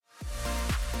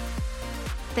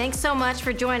Thanks so much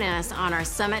for joining us on our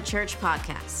Summit Church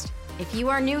podcast. If you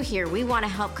are new here, we want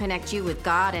to help connect you with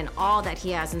God and all that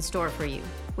He has in store for you.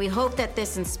 We hope that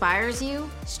this inspires you,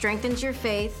 strengthens your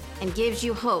faith, and gives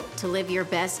you hope to live your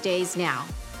best days now.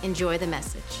 Enjoy the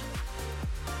message.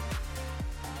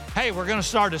 Hey, we're going to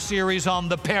start a series on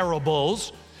the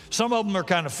parables. Some of them are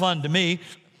kind of fun to me.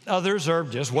 Others are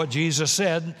just what Jesus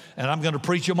said, and I'm going to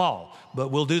preach them all. But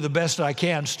we'll do the best I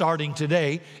can starting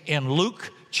today in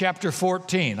Luke chapter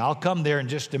 14. I'll come there in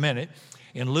just a minute.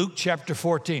 In Luke chapter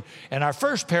 14. And our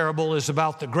first parable is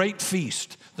about the great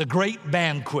feast, the great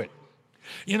banquet.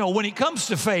 You know, when it comes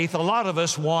to faith, a lot of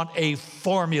us want a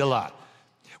formula.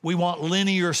 We want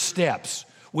linear steps.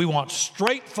 We want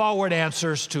straightforward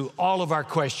answers to all of our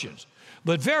questions.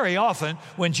 But very often,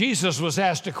 when Jesus was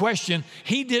asked a question,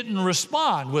 He didn't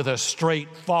respond with a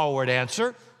straightforward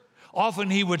answer. Often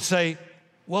He would say,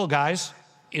 well, guys,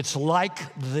 it's like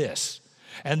this.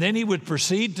 And then He would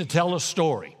proceed to tell a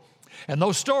story. And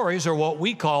those stories are what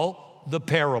we call the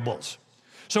parables.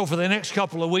 So for the next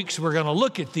couple of weeks, we're going to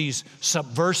look at these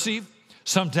subversive,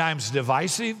 sometimes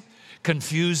divisive,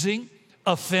 confusing,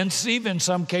 offensive in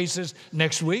some cases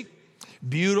next week,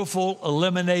 beautiful,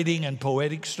 illuminating, and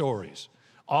poetic stories.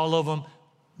 All of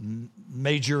them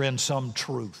major in some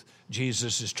truth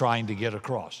Jesus is trying to get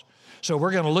across. So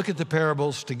we're going to look at the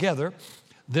parables together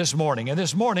this morning. And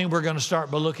this morning, we're going to start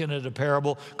by looking at a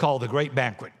parable called the Great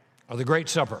Banquet or the Great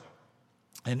Supper.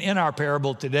 And in our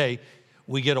parable today,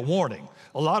 we get a warning.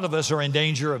 A lot of us are in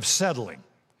danger of settling,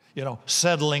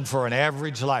 settling for an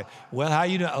average life. Well, how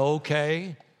you doing?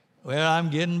 Okay. Well,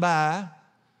 I'm getting by.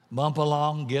 Bump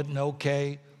along, getting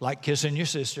okay, like kissing your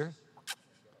sister.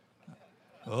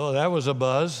 Oh, that was a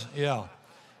buzz. Yeah.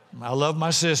 I love my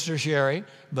sister, Sherry,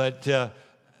 but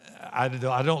I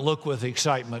don't look with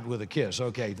excitement with a kiss.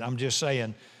 Okay, I'm just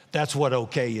saying that's what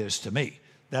okay is to me.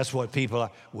 That's what people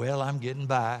are. Well, I'm getting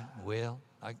by.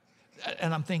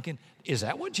 And I'm thinking, is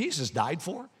that what Jesus died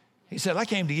for? He said, I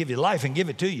came to give you life and give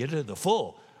it to you to the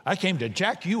full. I came to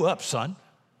jack you up, son,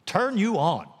 turn you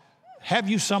on, have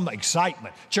you some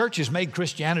excitement. Church has made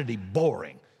Christianity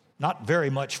boring, not very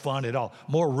much fun at all.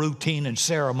 More routine and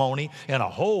ceremony and a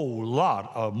whole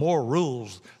lot of more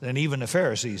rules than even the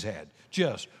Pharisees had.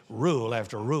 Just rule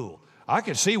after rule. I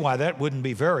could see why that wouldn't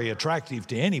be very attractive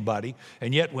to anybody.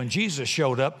 And yet when Jesus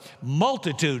showed up,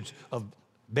 multitudes of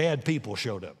bad people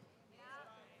showed up.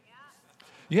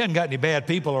 You haven't got any bad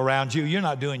people around you, you're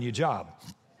not doing your job.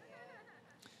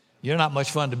 You're not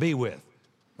much fun to be with.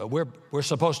 But we're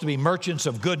supposed to be merchants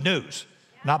of good news,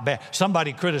 not bad.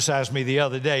 Somebody criticized me the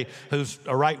other day who's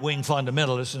a right-wing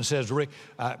fundamentalist and says, Rick,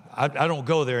 I don't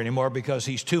go there anymore because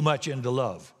he's too much into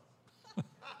love.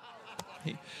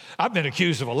 I've been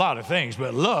accused of a lot of things,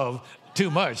 but love too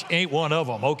much ain't one of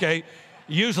them, okay?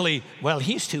 Usually, well,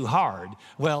 he's too hard.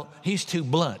 Well, he's too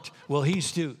blunt.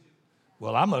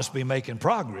 Well, I must be making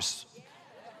progress.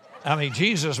 I mean,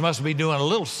 Jesus must be doing a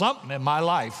little something in my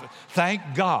life. Thank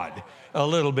God, a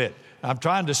little bit. I'm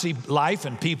trying to see life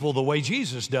and people the way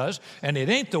Jesus does, and it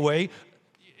ain't the way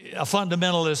a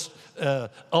fundamentalist,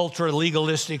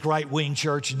 ultra-legalistic right-wing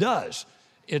church does.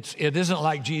 It isn't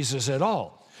like Jesus at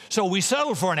all. So we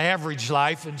settle for an average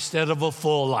life instead of a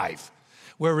full life.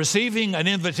 We're receiving an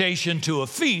invitation to a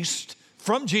feast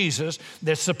from Jesus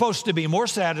that's supposed to be more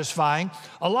satisfying,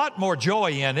 a lot more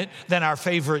joy in it than our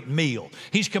favorite meal.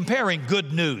 He's comparing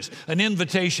good news, an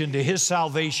invitation to His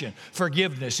salvation,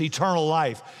 forgiveness, eternal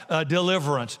life,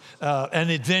 deliverance, an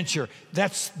adventure.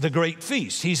 That's the great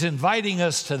feast. He's inviting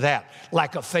us to that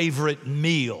like a favorite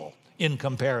meal in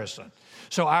comparison.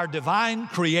 So our divine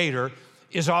Creator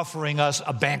is offering us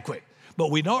a banquet,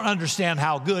 but we don't understand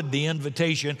how good the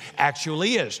invitation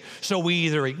actually is. So we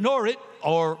either ignore it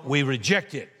or we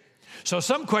reject it. So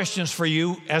some questions for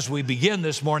you as we begin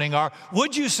this morning are,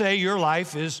 would you say your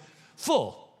life is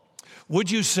full? Would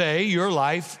you say your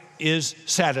life is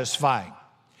satisfying?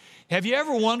 Have you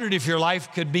ever wondered if your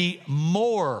life could be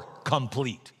more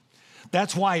complete?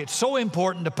 That's why it's so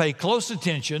important to pay close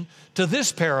attention to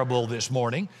this parable this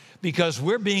morning, because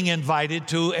we're being invited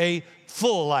to a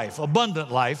full life,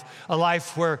 abundant life, a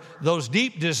life where those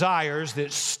deep desires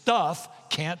that stuff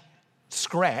can't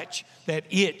scratch, that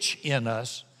itch in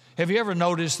us. Have you ever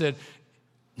noticed that?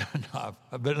 Let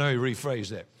me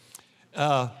rephrase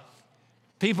that.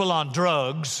 People on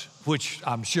drugs, which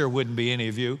I'm sure wouldn't be any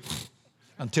of you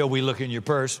until we look in your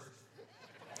purse,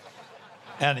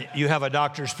 and you have a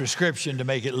doctor's prescription to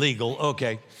make it legal,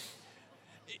 okay.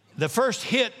 The first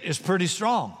hit is pretty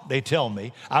strong, they tell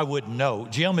me. I wouldn't know.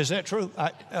 Jim, is that true?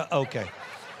 Okay.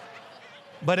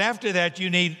 But after that, you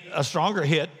need a stronger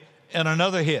hit and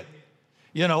another hit.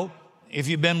 You know, if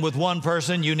you've been with one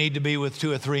person, you need to be with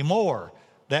 2 or 3 more.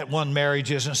 That one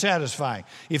marriage isn't satisfying.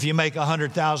 If you make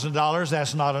 $100,000,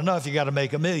 that's not enough. You got to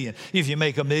make $1 million. If you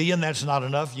make $1 million, that's not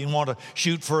enough. You want to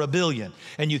shoot for $1 billion.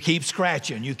 And you keep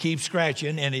scratching,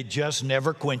 and it just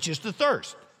never quenches the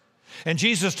thirst. And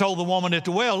Jesus told the woman at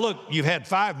the well, look, you've had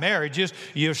 5 marriages.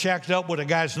 You've shacked up with a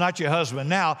guy that's not your husband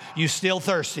now. You're still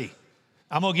thirsty.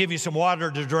 I'm going to give you some water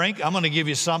to drink. I'm going to give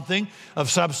you something of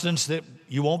substance that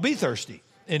you won't be thirsty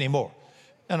anymore.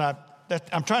 And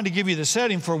I'm trying to give you the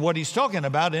setting for what he's talking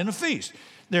about in a feast.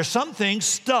 There's some things,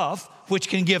 stuff, which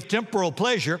can give temporal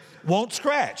pleasure, won't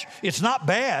scratch. It's not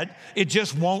bad. It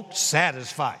just won't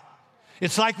satisfy.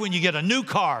 It's like when you get a new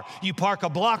car, you park a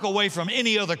block away from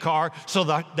any other car so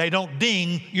that they don't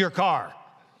ding your car.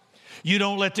 You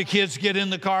don't let the kids get in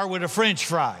the car with a French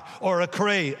fry or a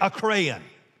crayon.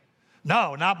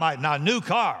 No, not a new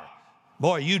car.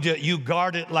 Boy, you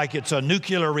guard it like it's a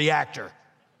nuclear reactor.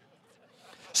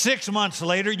 6 months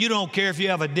later, you don't care if you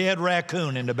have a dead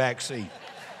raccoon in the back seat.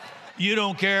 You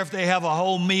don't care if they have a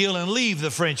whole meal and leave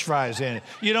the French fries in it.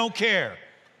 You don't care.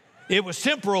 It was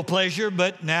temporal pleasure,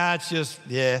 but now it's just,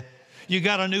 yeah. You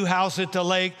got a new house at the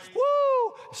lake.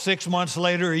 Woo! 6 months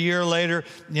later, a year later,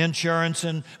 insurance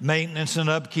and maintenance and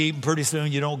upkeep. And pretty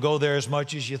soon you don't go there as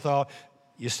much as you thought.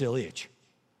 You still itch.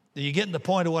 Are you getting the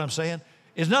point of what I'm saying?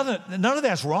 None of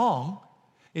that's wrong.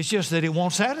 It's just that it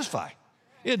won't satisfy.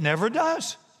 It never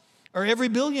does. Or every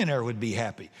billionaire would be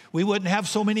happy. We wouldn't have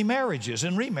so many marriages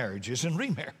and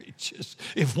remarriages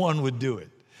if one would do it.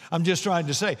 I'm just trying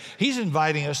to say, he's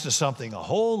inviting us to something a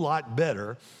whole lot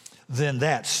better than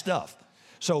that stuff.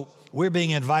 So we're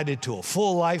being invited to a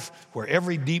full life where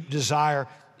every deep desire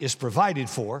is provided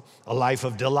for, a life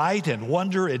of delight and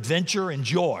wonder, adventure and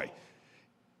joy.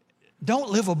 Don't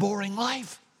live a boring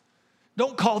life.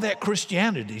 Don't call that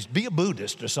Christianity. Be a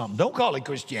Buddhist or something. Don't call it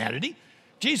Christianity.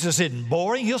 Jesus isn't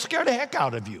boring. He'll scare the heck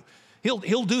out of you.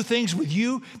 He'll do things with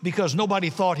you because nobody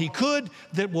thought he could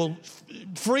that will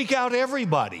freak out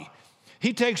everybody.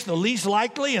 He takes the least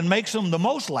likely and makes them the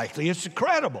most likely. It's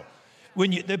incredible.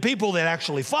 The people that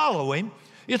actually follow him,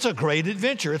 it's a great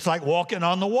adventure. It's like walking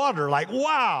on the water, like,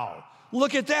 wow,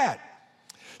 look at that.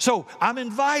 So I'm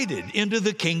invited into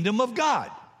the kingdom of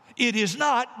God. It is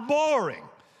not boring.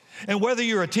 And whether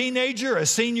you're a teenager, a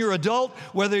senior adult,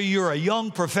 whether you're a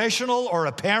young professional or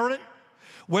a parent,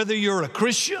 whether you're a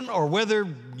Christian or whether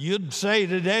you'd say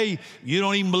today you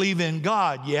don't even believe in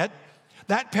God yet,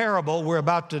 that parable we're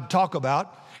about to talk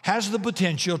about has the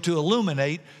potential to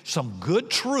illuminate some good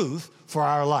truth for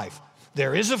our life.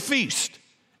 There is a feast,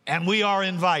 and we are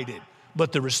invited,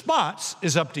 but the response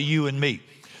is up to you and me.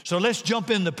 So let's jump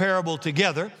in the parable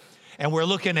together, and we're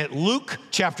looking at Luke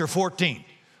chapter 14.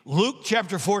 Luke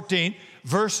chapter 14,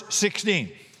 verse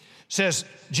 16 says,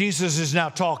 Jesus is now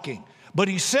talking, but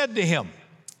he said to him,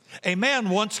 a man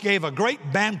once gave a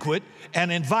great banquet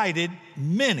and invited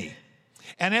many.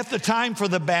 And at the time for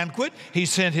the banquet, he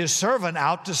sent his servant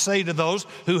out to say to those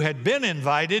who had been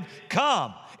invited,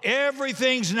 come,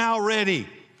 everything's now ready.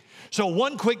 So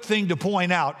one quick thing to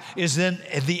point out is in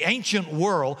the ancient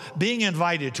world, being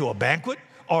invited to a banquet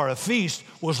or a feast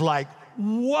was like,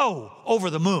 whoa,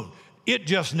 over the moon. It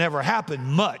just never happened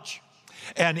much.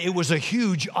 And it was a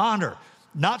huge honor.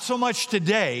 Not so much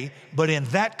today, but in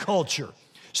that culture.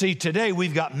 See, today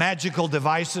we've got magical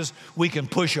devices. We can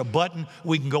push a button.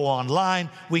 We can go online.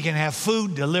 We can have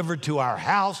food delivered to our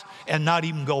house and not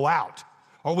even go out.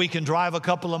 Or we can drive a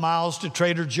couple of miles to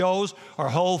Trader Joe's or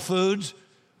Whole Foods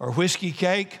or Whiskey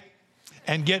Cake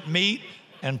and get meat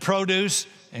and produce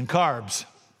and carbs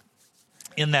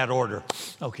in that order.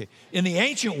 Okay. In the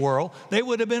ancient world, they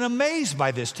would have been amazed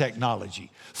by this technology.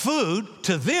 Food,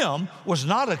 to them, was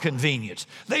not a convenience.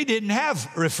 They didn't have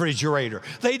refrigerator.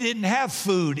 They didn't have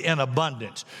food in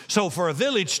abundance. So for a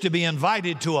village to be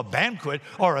invited to a banquet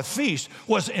or a feast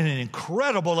was an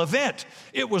incredible event.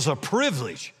 It was a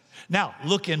privilege. Now,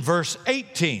 look in verse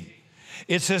 18.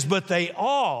 It says, but they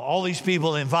all these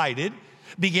people invited,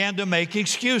 began to make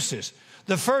excuses.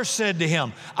 The first said to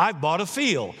him, I've bought a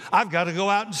field. I've got to go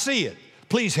out and see it.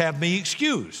 Please have me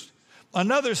excused.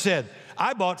 Another said,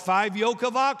 I bought 5 yoke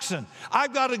of oxen.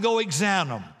 I've got to go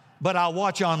examine them, but I'll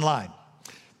watch online.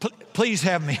 Please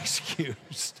have me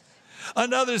excused.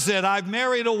 Another said, I've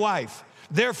married a wife,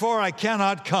 therefore I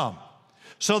cannot come.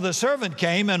 So the servant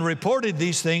came and reported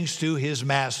these things to his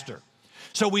master.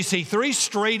 So we see 3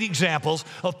 straight examples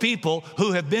of people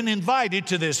who have been invited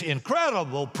to this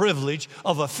incredible privilege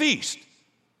of a feast.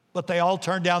 But they all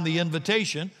turned down the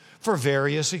invitation for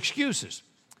various excuses.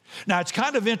 Now, it's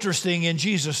kind of interesting in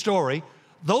Jesus' story,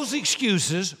 those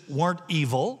excuses weren't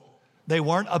evil. They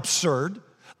weren't absurd.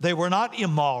 They were not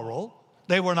immoral.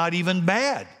 They were not even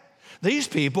bad. These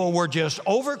people were just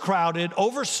overcrowded,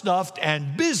 overstuffed,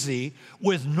 and busy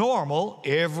with normal,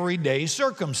 everyday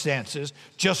circumstances,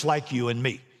 just like you and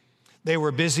me. They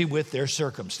were busy with their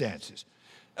circumstances.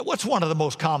 What's one of the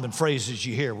most common phrases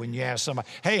you hear when you ask somebody,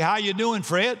 hey, how you doing,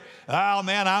 Fred? Oh,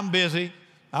 man, I'm busy.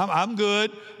 I'm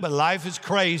good, but life is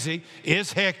crazy.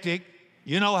 It's hectic.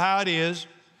 You know how it is.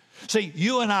 See,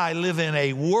 you and I live in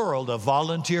a world of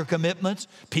volunteer commitments,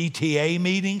 PTA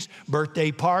meetings,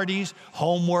 birthday parties,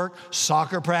 homework,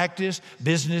 soccer practice,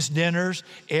 business dinners,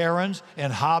 errands,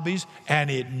 and hobbies,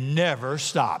 and it never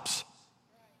stops.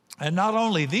 And not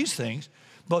only these things,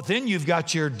 but then you've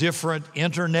got your different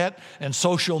internet and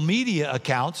social media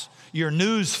accounts, your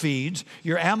news feeds,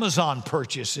 your Amazon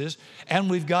purchases,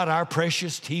 and we've got our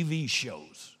precious TV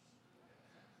shows.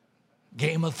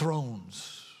 Game of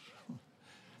Thrones,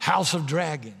 House of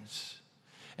Dragons.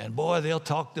 And boy, they'll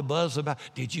talk to Buzz about,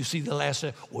 did you see the last,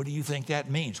 what do you think that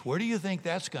means? Where do you think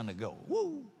that's going to go?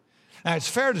 Woo. Now, it's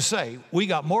fair to say we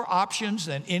got more options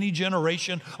than any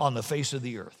generation on the face of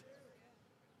the earth.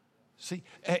 See,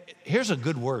 here's a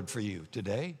good word for you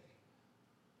today.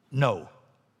 No.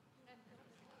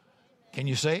 Can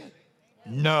you say it?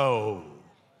 No.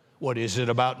 What is it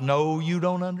about no you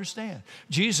don't understand?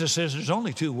 Jesus says there's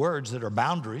only two words that are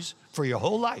boundaries for your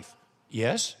whole life.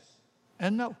 Yes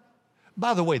and no.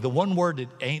 By the way, the one word that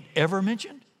ain't ever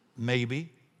mentioned,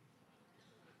 maybe.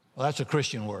 Well, that's a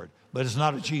Christian word, but it's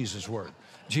not a Jesus word.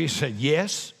 Jesus said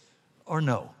yes or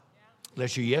no.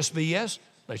 Let your yes be yes.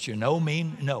 Let your no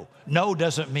mean no. No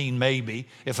doesn't mean maybe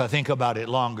if I think about it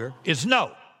longer. It's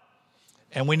no.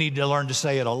 And we need to learn to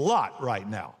say it a lot right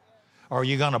now. Or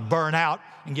you're going to burn out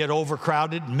and get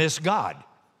overcrowded and miss God.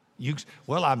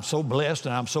 Well, I'm so blessed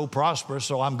and I'm so prosperous,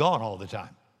 so I'm gone all the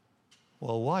time.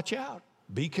 Well, watch out.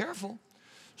 Be careful.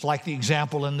 It's like the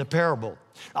example in the parable.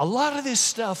 A lot of this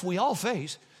stuff we all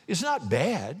face is not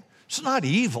bad. It's not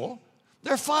evil.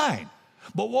 They're fine.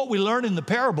 But what we learn in the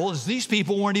parable is these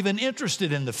people weren't even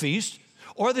interested in the feast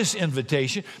or this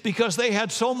invitation because they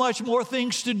had so much more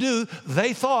things to do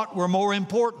they thought were more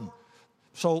important.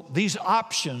 So these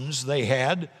options they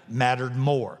had mattered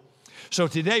more. So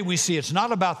today we see it's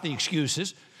not about the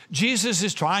excuses. Jesus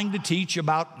is trying to teach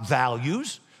about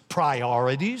values,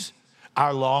 priorities,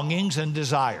 our longings and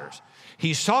desires.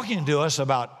 He's talking to us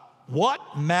about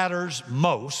what matters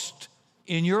most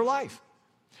in your life.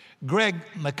 Greg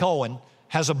McKeown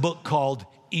has a book called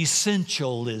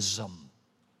Essentialism.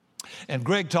 And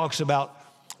Greg talks about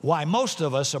why most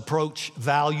of us approach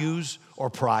values or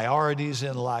priorities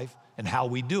in life and how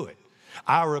we do it.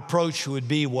 Our approach would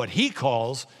be what he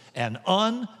calls an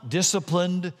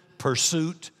undisciplined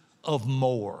pursuit of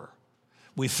more.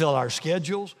 We fill our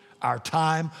schedules, our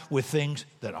time with things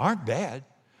that aren't bad,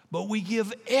 but we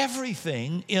give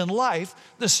everything in life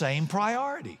the same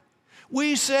priority.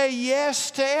 We say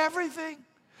yes to everything.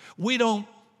 We don't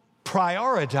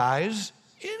prioritize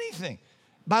anything.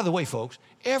 By the way, folks,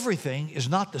 everything is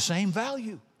not the same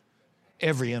value.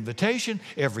 Every invitation,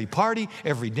 every party,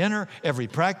 every dinner, every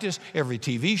practice, every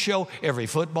TV show, every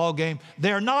football game,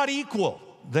 they're not equal.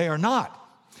 They are not.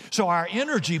 So our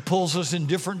energy pulls us in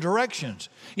different directions.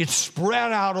 It's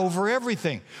spread out over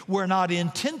everything. We're not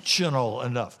intentional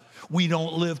enough. We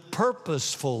don't live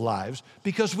purposeful lives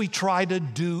because we try to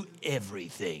do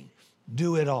everything,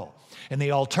 do it all. And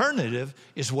the alternative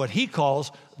is what he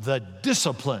calls the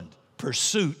disciplined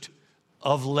pursuit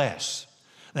of less.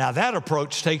 Now, that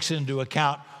approach takes into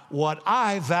account what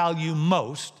I value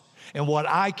most and what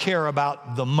I care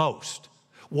about the most.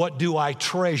 What do I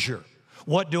treasure?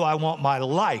 What do I want my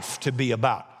life to be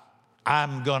about?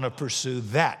 I'm going to pursue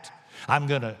that. I'm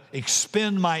going to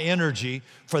expend my energy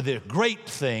for the great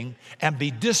thing and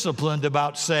be disciplined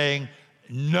about saying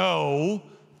no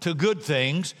to good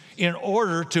things in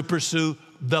order to pursue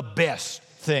the best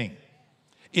thing.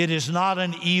 It is not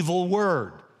an evil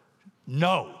word.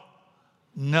 No.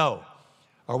 No.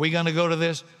 Are we going to go to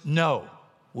this? No.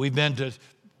 We've been to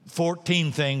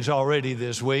 14 things already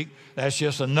this week. That's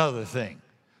just another thing.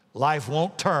 Life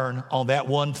won't turn on that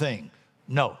one thing.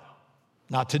 No,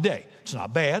 not today. It's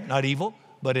not bad, not evil,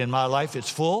 but in my life it's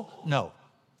full. No.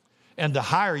 And the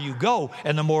higher you go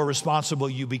and the more responsible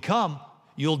you become,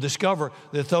 you'll discover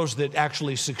that those that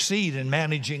actually succeed in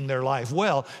managing their life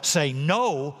well say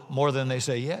no more than they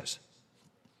say yes.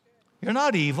 You're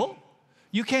not evil.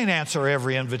 You can't answer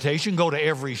every invitation, go to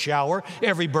every shower,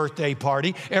 every birthday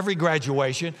party, every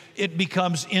graduation. It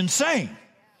becomes insane.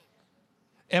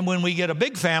 And when we get a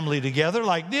big family together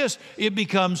like this, it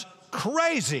becomes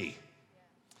crazy.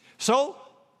 So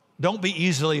don't be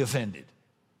easily offended.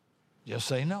 Just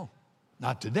say no.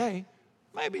 Not today.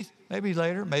 Maybe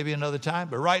later, maybe another time.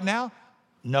 But right now,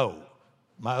 No.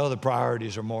 My other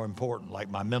priorities are more important, like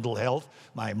my mental health,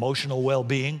 my emotional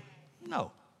well-being.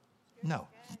 No.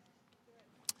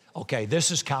 Okay,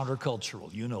 this is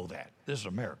countercultural. You know that. This is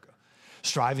America.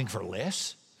 Striving for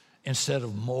less instead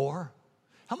of more.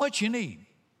 How much you need?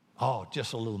 Oh,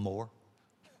 just a little more.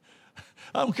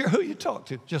 I don't care who you talk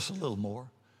to, just a little more.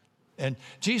 And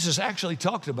Jesus actually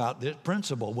talked about this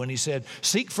principle when he said,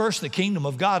 seek first the kingdom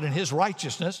of God and his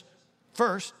righteousness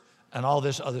first, and all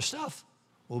this other stuff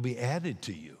will be added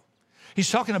to you. He's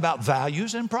talking about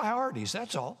values and priorities,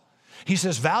 that's all. He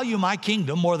says, value my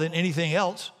kingdom more than anything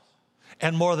else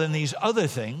and more than these other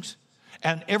things,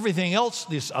 and everything else,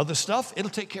 this other stuff, it'll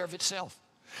take care of itself.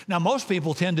 Now, most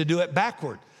people tend to do it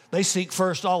backward. They seek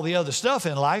first all the other stuff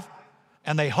in life,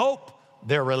 and they hope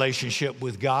their relationship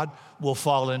with God will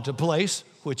fall into place,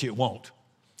 which it won't.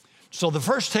 So the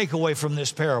first takeaway from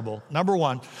this parable, number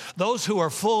one, those who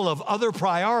are full of other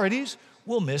priorities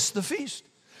will miss the feast.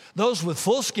 Those with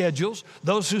full schedules,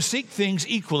 those who seek things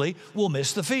equally will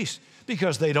miss the feast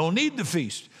because they don't need the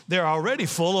feast. They're already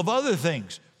full of other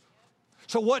things.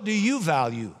 So what do you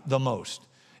value the most?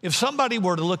 If somebody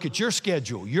were to look at your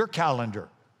schedule, your calendar,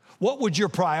 what would your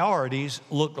priorities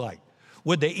look like?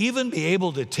 Would they even be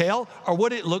able to tell, or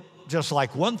would it look just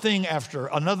like one thing after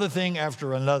another thing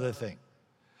after another thing?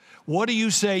 What do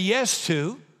you say yes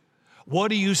to? What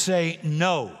do you say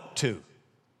no to?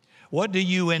 What do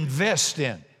you invest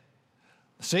in?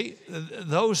 See,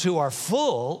 those who are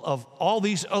full of all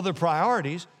these other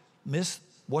priorities miss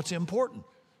what's important.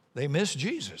 They miss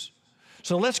Jesus.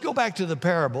 So let's go back to the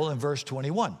parable in verse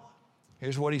 21.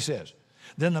 Here's what he says.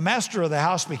 Then the master of the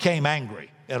house became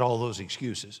angry at all those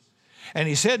excuses. And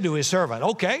he said to his servant,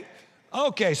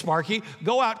 okay, Sparky,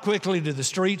 go out quickly to the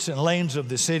streets and lanes of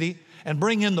the city and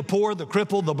bring in the poor, the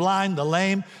crippled, the blind, the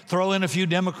lame. Throw in a few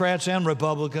Democrats and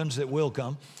Republicans that will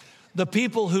come. The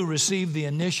people who received the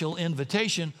initial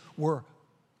invitation were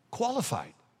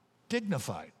qualified,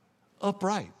 dignified,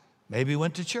 upright. Maybe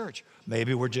went to church.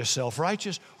 Maybe we're just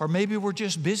self-righteous, or maybe we're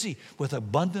just busy with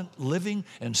abundant living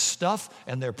and stuff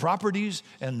and their properties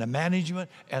and the management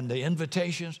and the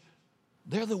invitations.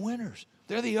 They're the winners.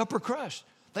 They're the upper crust.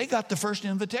 They got the first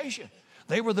invitation.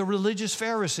 They were the religious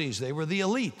Pharisees. They were the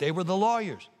elite. They were the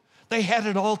lawyers. They had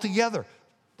it all together.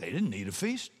 They didn't need a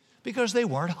feast because they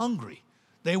weren't hungry.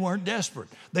 They weren't desperate.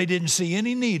 They didn't see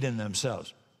any need in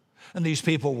themselves. And these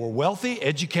people were wealthy,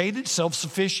 educated,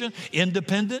 self-sufficient,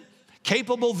 independent,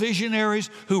 capable visionaries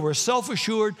who were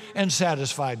self-assured and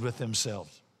satisfied with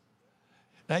themselves.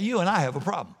 Now, you and I have a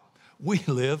problem. We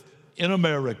live in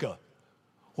America,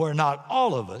 where not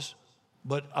all of us,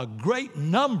 but a great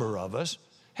number of us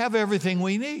have everything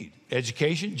we need.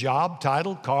 Education, job,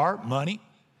 title, car, money.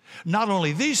 Not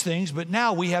only these things, but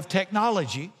now we have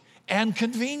technology and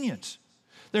convenience.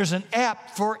 There's an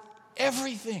app for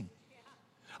everything.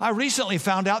 I recently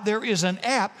found out there is an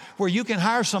app where you can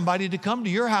hire somebody to come to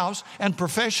your house and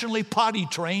professionally potty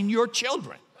train your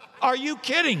children. Are you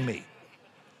kidding me?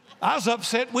 I was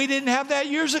upset we didn't have that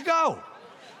years ago.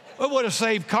 It would have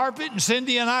saved Carpet and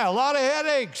Cindy and I a lot of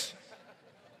headaches.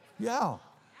 Yeah.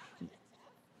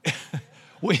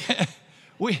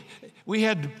 We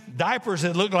had diapers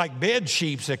that looked like bed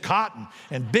sheets of cotton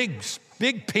and big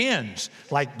pins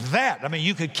like that. I mean,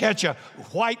 you could catch a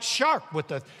white shark with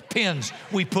the pins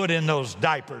we put in those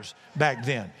diapers back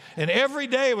then. And every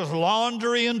day it was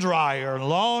laundry and dryer,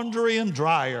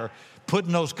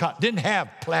 putting those didn't have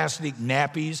plastic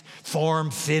nappies,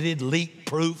 form-fitted,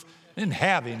 leak-proof. Didn't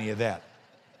have any of that.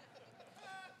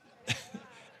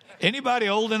 Anybody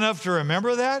old enough to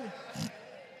remember that?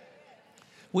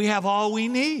 We have all we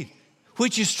need,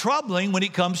 which is troubling when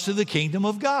it comes to the kingdom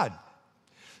of God.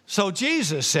 So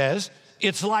Jesus says,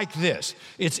 it's like this.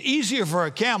 It's easier for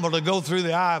a camel to go through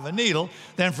the eye of a needle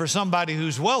than for somebody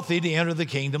who's wealthy to enter the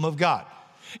kingdom of God.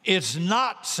 It's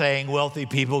not saying wealthy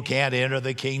people can't enter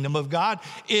the kingdom of God.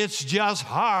 It's just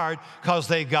hard because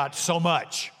they got so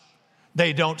much.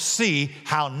 They don't see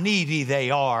how needy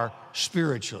they are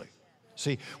spiritually.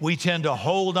 See, we tend to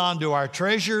hold on to our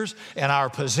treasures and our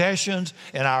possessions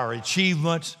and our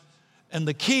achievements. And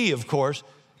the key, of course,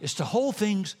 is to hold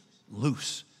things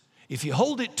loose. If you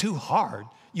hold it too hard,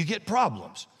 you get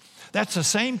problems. That's the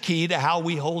same key to how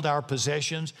we hold our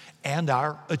possessions and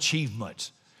our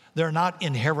achievements. They're not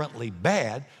inherently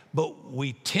bad, but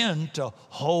we tend to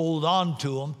hold on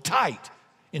to them tight.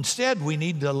 Instead, we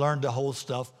need to learn to hold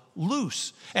stuff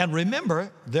loose. And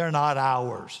remember, they're not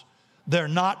ours. They're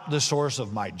not the source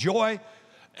of my joy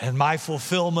and my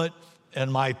fulfillment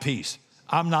and my peace.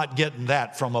 I'm not getting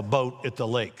that from a boat at the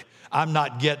lake. I'm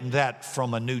not getting that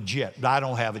from a new jet. I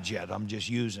don't have a jet. I'm just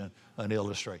using an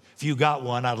illustration. If you got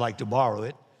one, I'd like to borrow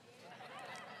it.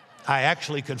 I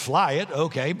actually could fly it,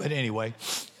 okay, but anyway,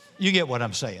 you get what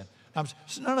I'm saying.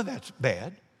 None of that's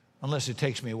bad unless it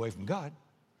takes me away from God.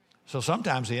 So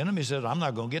sometimes the enemy says, I'm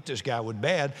not going to get this guy with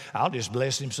bad. I'll just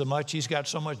bless him so much. He's got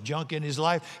so much junk in his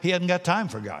life, he hasn't got time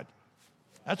for God.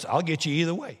 I'll get you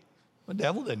either way. The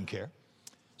devil doesn't care.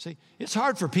 See, it's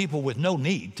hard for people with no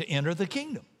need to enter the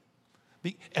kingdom.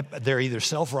 They're either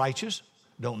self-righteous,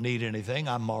 don't need anything,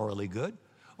 I'm morally good,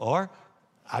 or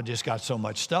I just got so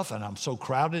much stuff and I'm so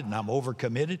crowded and I'm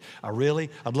overcommitted.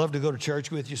 I'd love to go to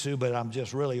church with you, Sue, but I'm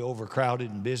just really overcrowded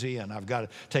and busy and I've got to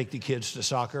take the kids to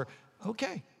soccer.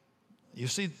 Okay. You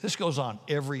see, this goes on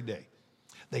every day.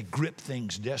 They grip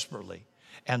things desperately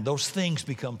and those things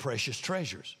become precious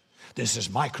treasures. This is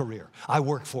my career. I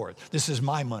work for it. This is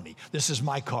my money. This is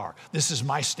my car. This is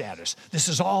my status. This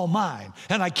is all mine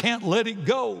and I can't let it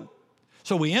go.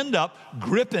 So we end up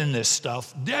gripping this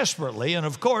stuff desperately and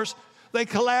of course, they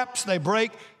collapse, they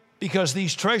break, because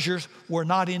these treasures were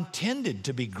not intended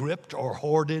to be gripped or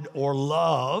hoarded or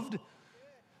loved.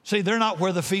 See, they're not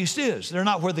where the feast is. They're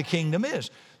not where the kingdom is.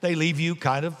 They leave you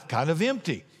kind of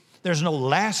empty. There's no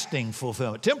lasting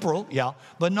fulfillment. Temporal, yeah,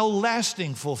 but no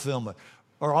lasting fulfillment.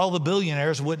 Or all the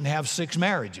billionaires wouldn't have 6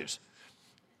 marriages.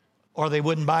 Or they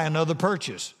wouldn't buy another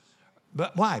purchase.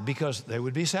 But why? Because they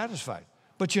would be satisfied.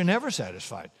 But you're never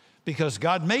satisfied. Because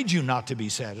God made you not to be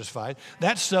satisfied.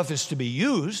 That stuff is to be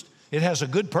used. It has a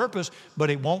good purpose,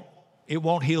 but it won't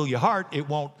heal your heart. It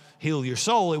won't heal your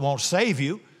soul. It won't save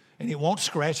you, and it won't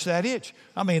scratch that itch.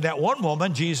 I mean, that one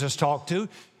woman Jesus talked to,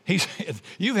 he said,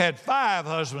 you've had 5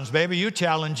 husbands, baby. You're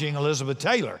challenging Elizabeth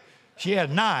Taylor. She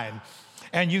had 9,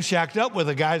 and you shacked up with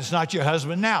a guy that's not your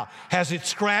husband now. Has it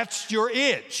scratched your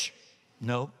itch?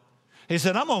 No. He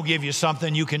said, I'm going to give you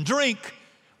something you can drink,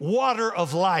 water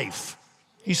of life.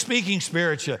 He's speaking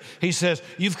spiritually. He says,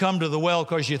 you've come to the well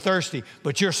because you're thirsty,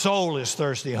 but your soul is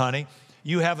thirsty, honey.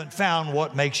 You haven't found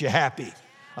what makes you happy.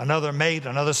 Another mate,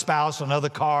 another spouse, another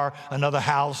car, another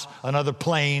house, another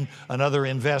plane, another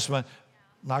investment.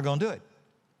 I'm not going to do it.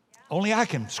 Only I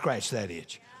can scratch that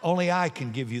itch. Only I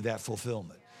can give you that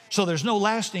fulfillment. So there's no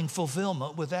lasting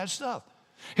fulfillment with that stuff.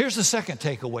 Here's the second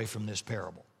takeaway from this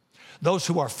parable. Those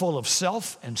who are full of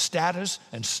self and status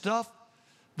and stuff,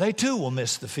 they too will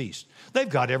miss the feast. They've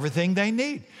got everything they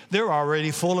need. They're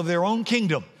already full of their own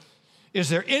kingdom. Is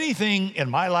there anything in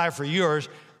my life or yours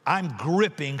I'm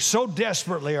gripping so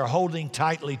desperately or holding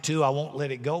tightly to I won't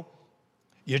let it go?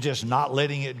 You're just not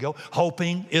letting it go,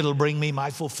 hoping it'll bring me my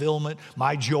fulfillment,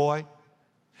 my joy.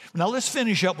 Now let's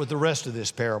finish up with the rest of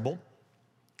this parable.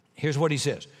 Here's what he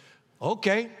says.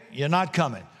 Okay, you're not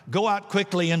coming. Go out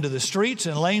quickly into the streets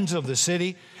and lanes of the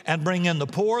city and bring in the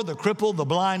poor, the crippled, the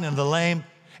blind, and the lame.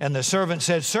 And the servant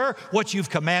said, Sir, what you've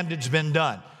commanded's been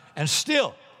done, and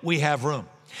still we have room.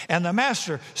 And the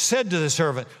master said to the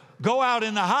servant, Go out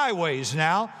in the highways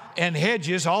now and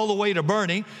hedges all the way to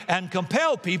burning and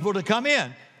compel people to come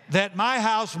in, that my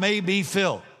house may be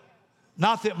filled.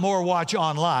 Not that more watch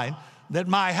online, that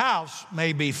my house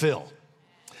may be filled.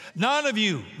 None of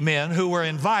you men who were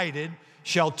invited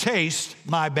shall taste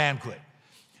my banquet.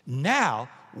 Now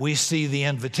we see the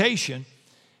invitation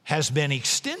has been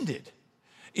extended.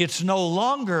 It's no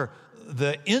longer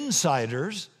the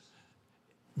insiders,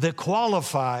 the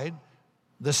qualified,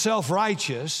 the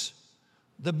self-righteous,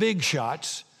 the big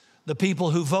shots, the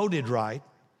people who voted right,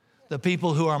 the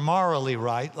people who are morally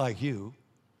right like you.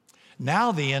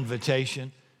 Now the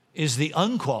invitation is the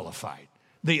unqualified,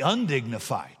 the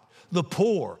undignified, the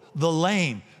poor, the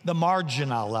lame, the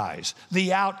marginalized,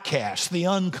 the outcast, the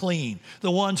unclean,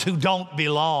 the ones who don't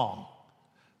belong.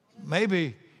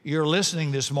 Maybe you're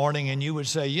listening this morning and you would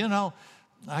say, you know,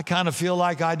 I kind of feel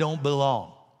like I don't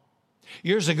belong.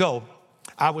 Years ago,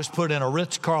 I was put in a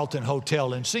Ritz-Carlton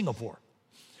hotel in Singapore.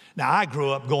 Now, I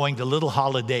grew up going to little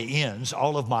Holiday Inns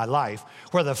all of my life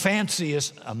where the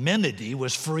fanciest amenity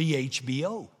was free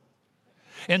HBO.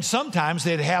 And sometimes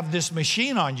they'd have this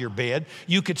machine on your bed.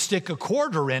 You could stick a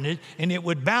quarter in it and it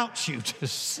would bounce you to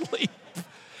sleep.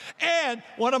 And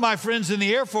one of my friends in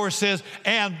the Air Force says,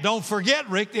 and don't forget,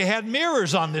 Rick, they had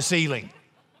mirrors on the ceiling.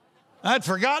 I'd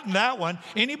forgotten that one.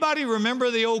 Anybody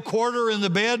remember the old quarter in the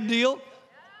bed deal?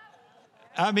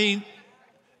 I mean,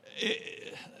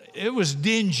 it was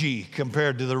dingy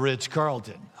compared to the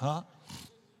Ritz-Carlton, huh?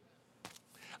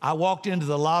 I walked into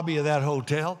the lobby of that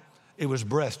hotel. It was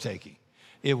breathtaking.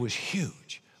 It was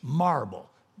huge, marble,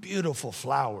 beautiful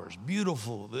flowers,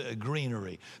 beautiful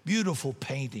greenery, beautiful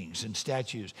paintings and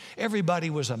statues.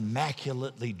 Everybody was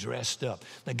immaculately dressed up.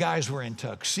 The guys were in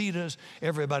tuxedos.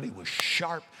 Everybody was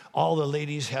sharp. All the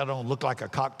ladies had on, looked like a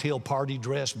cocktail party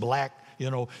dress, black,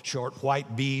 short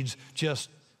white beads. Just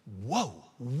whoa,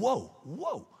 whoa,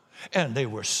 whoa. And they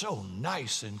were so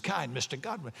nice and kind. Mr.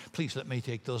 Godwin, please let me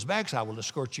take those bags. I will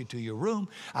escort you to your room.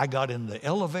 I got in the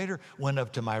elevator, went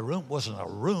up to my room. It wasn't a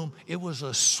room, it was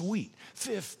a suite,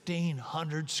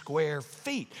 1,500 square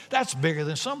feet. That's bigger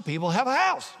than some people have a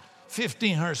house,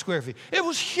 1,500 square feet. It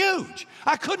was huge.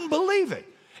 I couldn't believe it.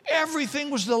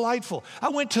 Everything was delightful. I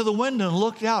went to the window and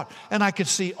looked out, and I could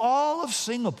see all of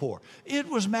Singapore. It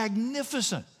was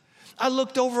magnificent. I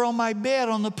looked over on my bed,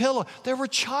 on the pillow. There were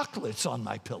chocolates on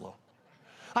my pillow.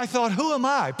 I thought, who am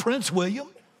I, Prince William?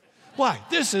 Why,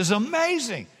 this is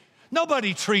amazing.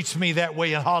 Nobody treats me that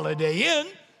way in Holiday Inn.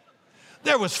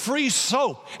 There was free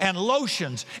soap and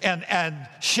lotions and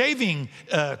shaving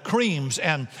creams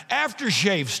and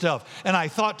aftershave stuff. And I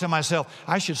thought to myself,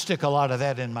 I should stick a lot of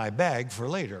that in my bag for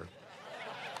later.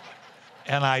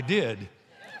 And I did.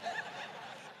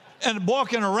 And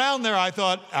walking around there, I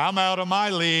thought, I'm out of my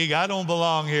league. I don't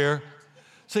belong here.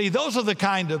 See, those are the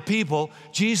kind of people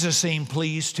Jesus seemed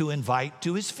pleased to invite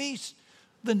to his feast.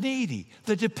 The needy,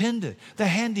 the dependent, the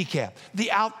handicapped,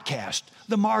 the outcast,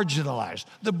 the marginalized,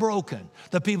 the broken,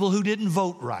 the people who didn't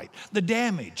vote right, the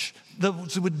damaged,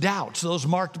 those with doubts, those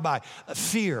marked by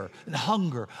fear and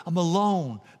hunger, I'm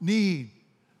alone, need.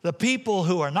 The people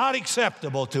who are not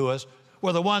acceptable to us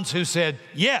were the ones who said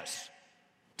yes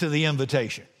to the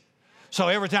invitation. So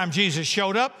every time Jesus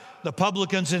showed up, the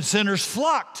publicans and sinners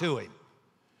flocked to him.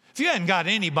 If you hadn't got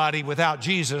anybody without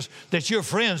Jesus that you're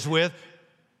friends with,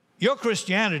 your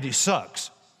Christianity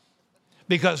sucks,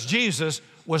 because Jesus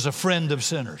was a friend of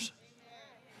sinners.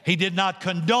 He did not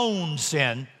condone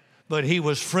sin, but he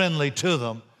was friendly to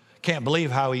them. Can't believe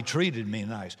how he treated me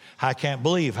nice. I can't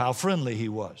believe how friendly he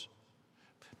was,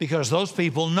 because those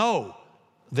people know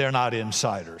they're not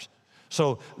insiders.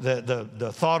 So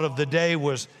the thought of the day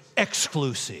was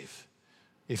exclusive.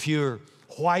 If you're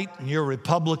white and you're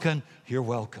Republican, you're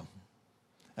welcome.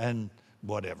 And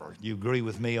whatever, you agree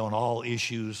with me on all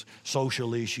issues,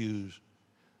 social issues.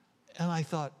 And I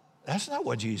thought, that's not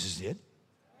what Jesus did.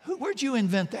 Where'd you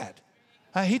invent that?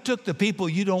 He took the people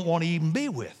you don't want to even be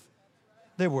with.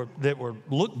 They were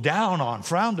looked down on,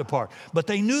 frowned upon, but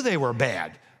they knew they were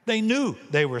bad. They knew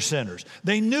they were sinners.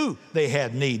 They knew they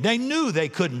had need. They knew they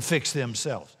couldn't fix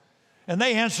themselves. And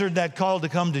they answered that call to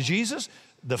come to Jesus,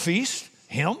 the feast,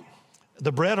 him,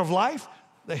 the bread of life.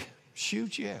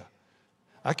 Shoot, yeah.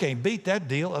 I can't beat that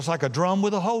deal. It's like a drum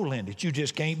with a hole in it. You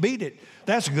just can't beat it.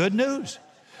 That's good news.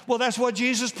 Well, that's what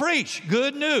Jesus preached,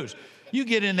 good news. You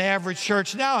get in the average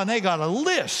church now, and they got a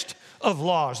list of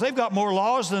laws. They've got more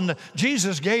laws than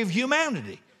Jesus gave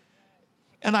humanity.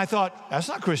 And I thought, that's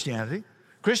not Christianity.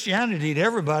 Christianity to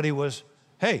everybody was,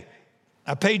 hey,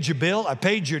 I paid your bill, I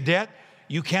paid your debt.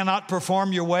 You cannot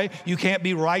perform your way. You can't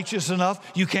be righteous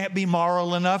enough. You can't be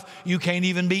moral enough. You can't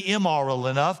even be immoral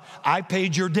enough. I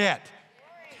paid your debt.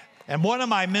 And one of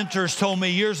my mentors told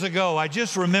me years ago, I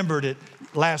just remembered it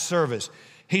last service.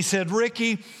 He said,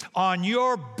 Ricky, on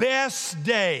your best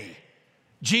day,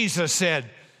 Jesus said,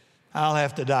 I'll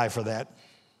have to die for that.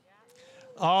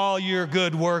 All your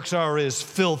good works are as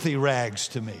filthy rags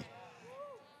to me.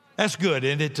 That's good,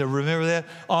 isn't it, to remember that?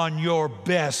 On your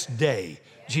best day,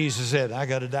 Jesus said, I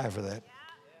got to die for that.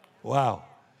 Wow.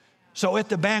 So at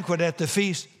the banquet, at the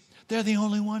feast, they're the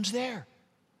only ones there.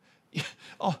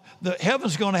 Oh, the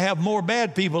heaven's going to have more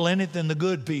bad people in it than the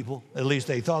good people. At least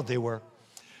they thought they were.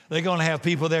 They're going to have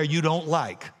people there you don't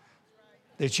like,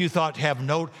 that you thought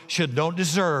don't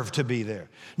deserve to be there.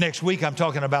 Next week, I'm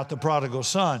talking about the prodigal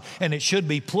son, and it should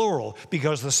be plural,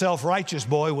 because the self-righteous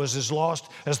boy was as lost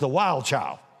as the wild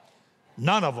child.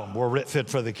 None of them were fit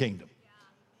for the kingdom.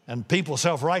 And people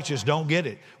self-righteous don't get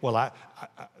it. Well,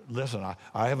 listen,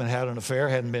 I haven't had an affair,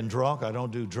 hadn't been drunk, I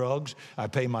don't do drugs, I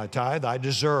pay my tithe, I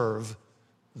deserve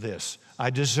this. I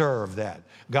deserve that.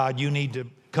 God, you need to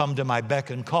come to my beck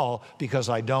and call, because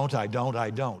I don't.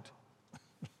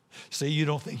 See, you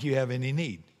don't think you have any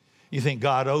need. You think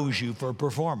God owes you for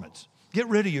performance. Get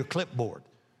rid of your clipboard.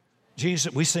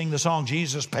 Jesus, we sing the song,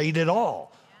 Jesus paid it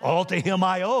all. All to him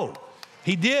I owe.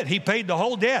 He did. He paid the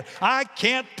whole debt. I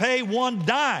can't pay one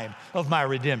dime of my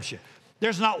redemption.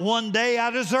 There's not one day I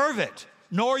deserve it,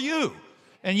 nor you.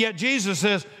 And yet Jesus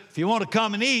says, if you want to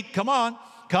come and eat, come on.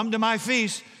 Come to my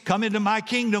feast. Come into my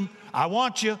kingdom. I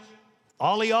want you.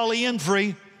 Ollie, ollie, in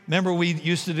free. Remember we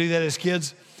used to do that as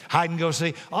kids? Hide and go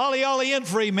see. Ollie, ollie, in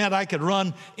free meant I could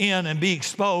run in and be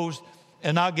exposed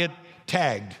and not get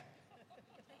tagged.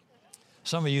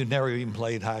 Some of you never even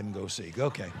played hide and go seek.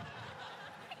 Okay.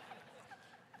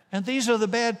 And these are the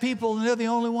bad people, and they're the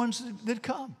only ones that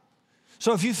come.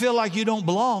 So if you feel like you don't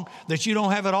belong, that you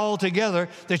don't have it all together,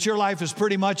 that your life is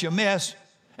pretty much a mess,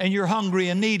 and you're hungry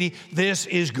and needy, this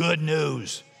is good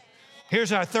news.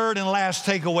 Here's our third and last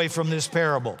takeaway from this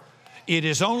parable. It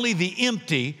is only the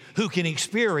empty who can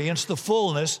experience the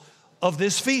fullness of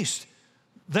this feast.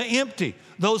 The empty,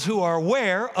 those who are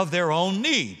aware of their own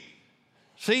need.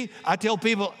 See, I tell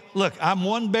people, look, I'm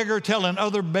one beggar telling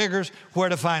other beggars where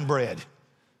to find bread.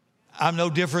 I'm no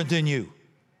different than you.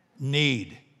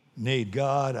 Need.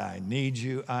 God, I need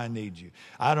you, I need you.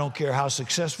 I don't care how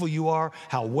successful you are,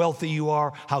 how wealthy you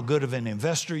are, how good of an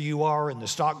investor you are in the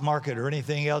stock market or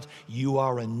anything else. You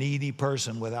are a needy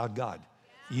person without God.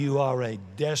 You are a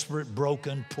desperate,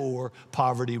 broken, poor,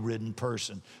 poverty-ridden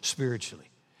person spiritually.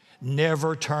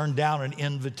 Never turn down an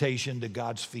invitation to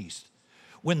God's feast.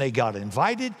 When they got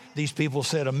invited, these people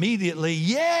said immediately,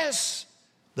 yes.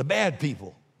 The bad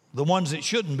people, the ones that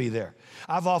shouldn't be there.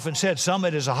 I've often said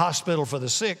Summit is a hospital for the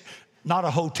sick, not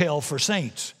a hotel for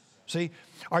saints. See,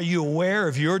 are you aware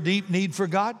of your deep need for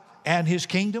God and His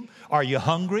kingdom? Are you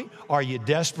hungry? Are you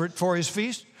desperate for His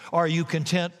feast? Or are you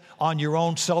content on your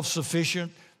own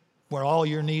self-sufficient where all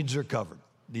your needs are covered?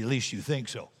 At least you think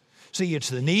so. See, it's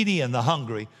the needy and the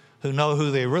hungry who know who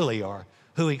they really are,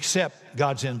 who accept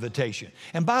God's invitation.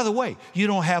 And by the way, you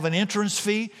don't have an entrance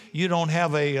fee. You don't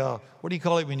have a, what do you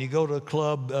call it when you go to a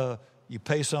club, you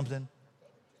pay something?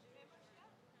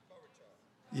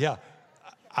 Yeah,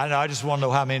 I know. I just want to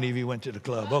know how many of you went to the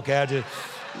club. Okay,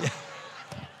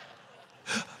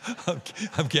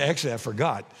 okay, actually, I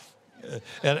forgot.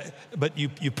 But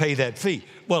you pay that fee.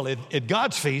 Well, at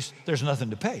God's feast, there's nothing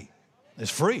to pay. It's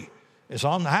free. It's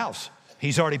on the house.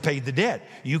 He's already paid the debt.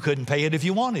 You couldn't pay it if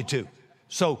you wanted to.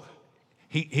 So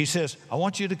he says, I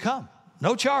want you to come.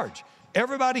 No charge.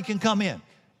 Everybody can come in.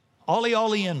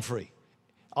 Ollie in free.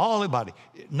 Everybody.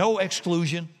 No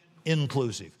exclusion,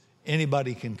 inclusive.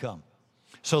 Anybody can come.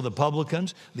 So the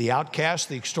publicans, the outcasts,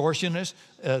 the extortionists,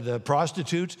 the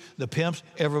prostitutes, the pimps,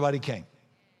 everybody came.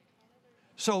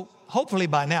 So hopefully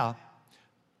by now,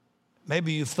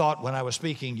 maybe you've thought when I was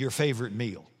speaking your favorite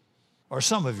meal or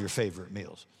some of your favorite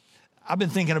meals. I've been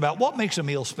thinking about what makes a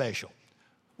meal special.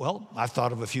 Well, I've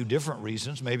thought of a few different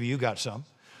reasons. Maybe you got some.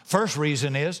 First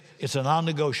reason is it's a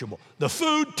non-negotiable. The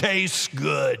food tastes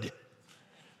good.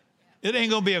 It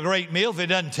ain't going to be a great meal if it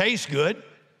doesn't taste good.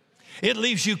 It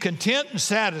leaves you content and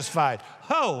satisfied.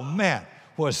 Oh, man,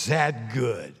 was that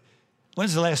good?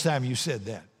 When's the last time you said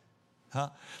that? Huh?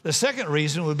 The second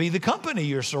reason would be the company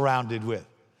you're surrounded with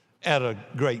at a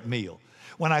great meal.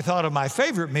 When I thought of my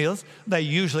favorite meals, they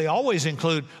usually always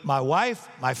include my wife,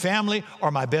 my family, or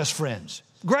my best friends.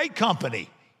 Great company.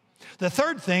 The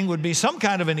third thing would be some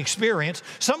kind of an experience,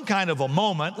 some kind of a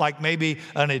moment, like maybe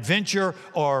an adventure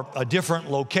or a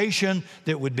different location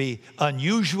that would be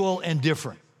unusual and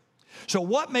different. So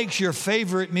what makes your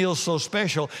favorite meal so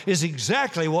special is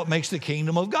exactly what makes the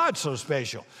kingdom of God so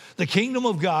special. The kingdom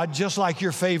of God, just like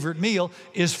your favorite meal,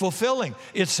 is fulfilling.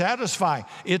 It's satisfying.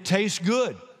 It tastes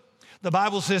good. The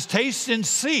Bible says, taste and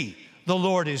see the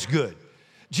Lord is good.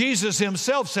 Jesus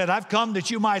himself said, I've come that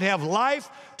you might have life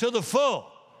to the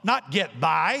full, not get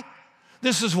by.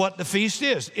 This is what the feast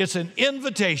is. It's an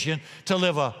invitation to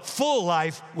live a full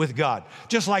life with God.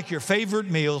 Just like your favorite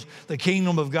meals, the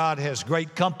kingdom of God has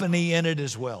great company in it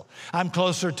as well. I'm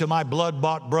closer to my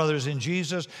blood-bought brothers in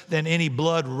Jesus than any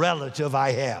blood relative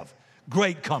I have.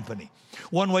 Great company.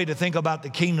 One way to think about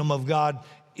the kingdom of God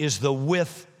is the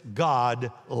with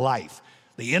God life.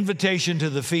 The invitation to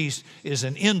the feast is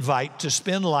an invite to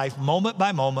spend life moment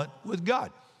by moment with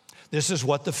God. This is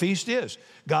what the feast is.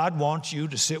 God wants you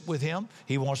to sit with him.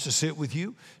 He wants to sit with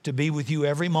you, to be with you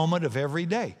every moment of every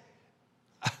day.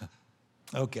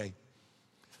 Okay.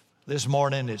 This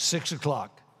morning at 6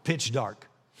 o'clock, pitch dark,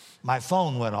 my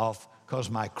phone went off because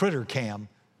my critter cam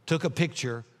took a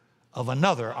picture of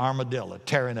another armadillo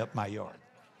tearing up my yard.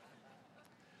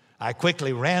 I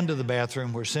quickly ran to the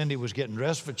bathroom where Cindy was getting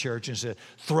dressed for church and said,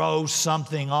 throw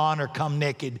something on or come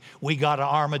naked. We got an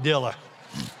armadillo.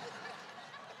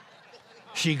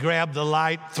 She grabbed the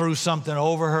light, threw something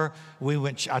over her.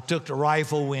 I took the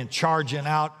rifle, went charging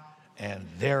out, and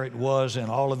there it was in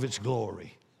all of its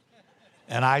glory.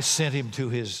 And I sent him to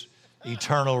his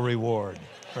eternal reward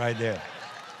right there.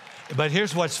 But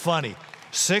here's what's funny.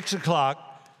 6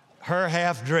 o'clock, her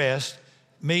half dressed,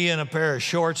 me in a pair of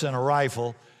shorts and a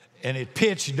rifle, and it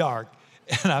pitch dark.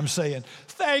 And I'm saying,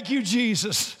 thank you,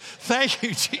 Jesus. Thank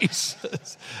you,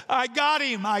 Jesus. I got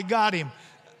him.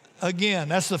 Again,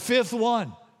 that's the fifth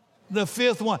one. The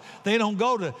fifth one. They don't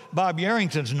go to Bob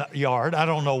Yarrington's yard. I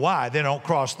don't know why. They don't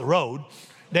cross the road.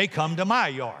 They come to my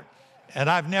yard. And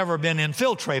I've never been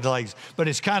infiltrated like this, but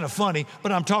it's kind of funny.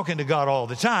 But I'm talking to God all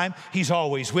the time. He's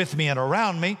always with me and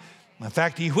around me. In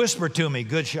fact, he whispered to me,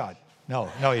 good shot. No,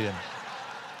 he didn't.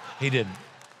 He didn't.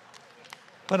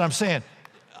 But I'm saying,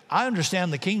 I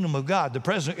understand the kingdom of God. The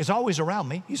President is always around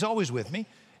me. He's always with me,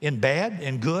 in bad,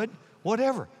 in good,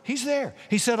 whatever. He's there.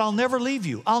 He said, I'll never leave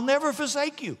you. I'll never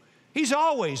forsake you. He's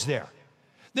always there.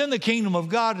 Then the kingdom of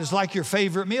God is like your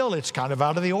favorite meal. It's kind of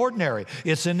out of the ordinary.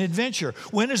 It's an adventure.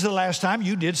 When is the last time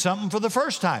you did something for the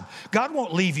first time? God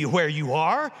won't leave you where you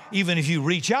are, even if you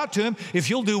reach out to him. If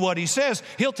you'll do what he says,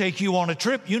 he'll take you on a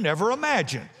trip you never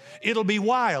imagined. It'll be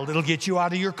wild. It'll get you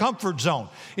out of your comfort zone.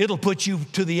 It'll put you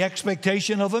to the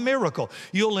expectation of a miracle.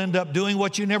 You'll end up doing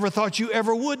what you never thought you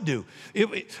ever would do.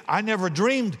 I never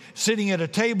dreamed sitting at a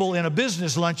table in a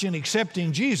business luncheon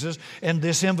accepting Jesus and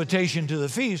this invitation to the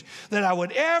feast that I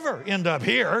would ever end up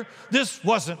here. This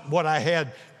wasn't what I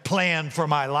had planned for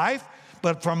my life,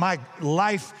 but for my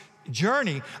life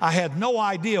journey, I had no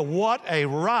idea what a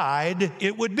ride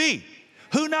it would be.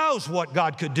 Who knows what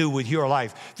God could do with your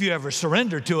life if you ever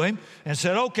surrendered to him and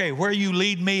said, okay, where you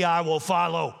lead me, I will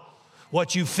follow.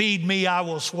 What you feed me, I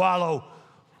will swallow.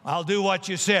 I'll do what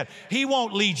you said. He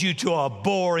won't lead you to a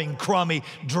boring, crummy,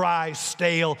 dry,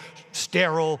 stale,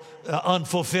 sterile,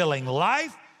 unfulfilling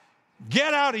life.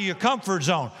 Get out of your comfort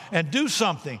zone and do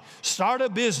something. Start a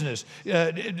business.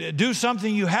 Do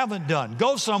something you haven't done.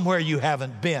 Go somewhere you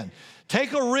haven't been.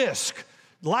 Take a risk.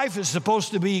 Life is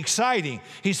supposed to be exciting.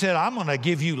 He said, I'm going to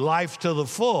give you life to the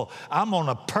full. I'm going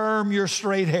to perm your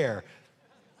straight hair.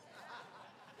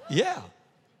 Yeah.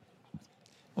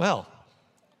 Well,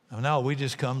 no, we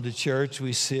just come to church.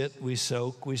 We sit, we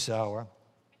soak, we sour.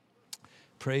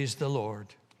 Praise the Lord.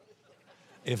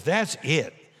 If that's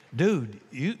it, dude,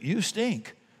 you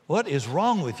stink. What is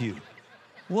wrong with you?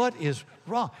 What is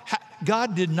wrong?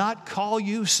 God did not call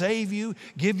you, save you,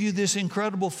 give you this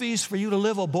incredible feast for you to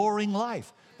live a boring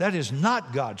life. That is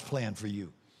not God's plan for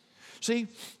you. See,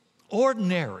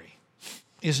 ordinary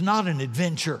is not an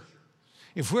adventure.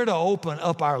 If we're to open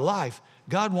up our life,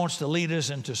 God wants to lead us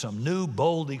into some new,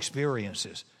 bold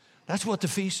experiences. That's what the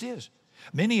feast is.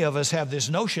 Many of us have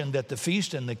this notion that the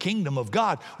feast in the kingdom of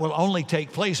God will only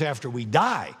take place after we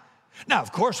die. Now,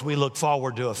 of course, we look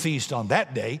forward to a feast on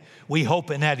that day. We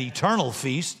hope in that eternal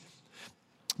feast.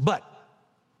 But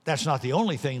that's not the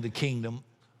only thing the kingdom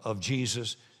of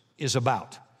Jesus is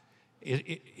about.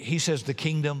 He says the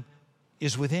kingdom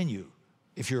is within you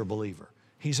if you're a believer.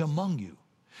 He's among you.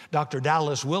 Dr.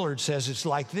 Dallas Willard says it's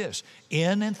like this.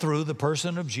 In and through the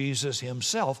person of Jesus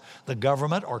himself, the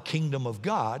government or kingdom of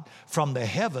God from the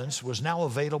heavens was now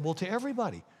available to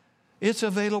everybody. It's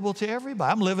available to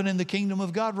everybody. I'm living in the kingdom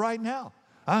of God right now.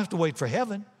 I don't have to wait for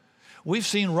heaven. We've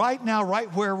seen right now,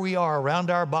 right where we are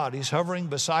around our bodies, hovering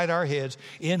beside our heads.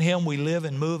 In him we live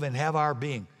and move and have our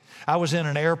being. I was in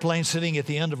an airplane sitting at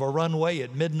the end of a runway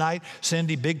at midnight.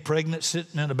 Cindy, big pregnant,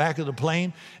 sitting in the back of the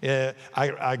plane.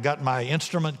 I got my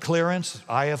instrument clearance,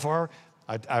 IFR.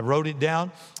 I wrote it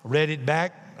down, read it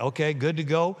back. Okay, good to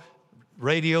go.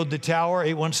 Radioed the tower,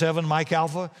 817 Mike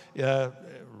Alpha.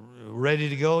 Ready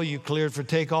to go. You cleared for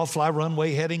takeoff, fly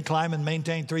runway heading, climb and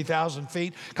maintain 3,000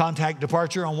 feet. Contact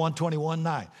departure on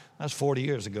 121.9. That's 40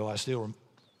 years ago. I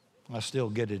still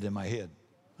get it in my head.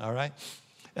 All right?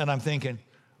 And I'm thinking,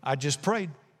 I just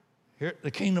prayed. Here,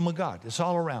 the kingdom of God. It's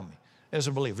all around me as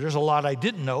a believer. There's a lot I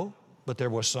didn't know, but there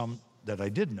was some that I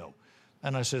did know.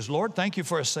 And I says, Lord, thank you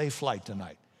for a safe flight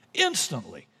tonight.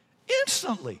 Instantly,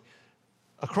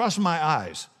 across my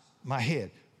eyes, my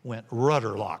head went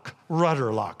rudder lock.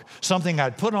 Something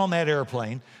I'd put on that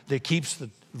airplane that keeps the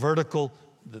vertical,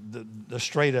 the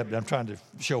straight up, I'm trying to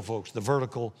show folks, the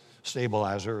vertical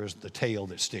stabilizer is the tail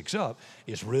that sticks up.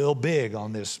 It's real big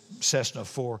on this Cessna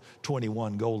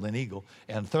 421 Golden Eagle,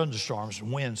 and thunderstorms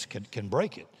and winds can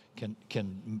break it,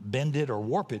 can bend it or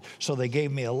warp it. So they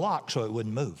gave me a lock so it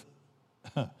wouldn't move.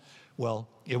 Well,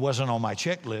 it wasn't on my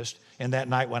checklist, and that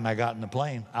night when I got in the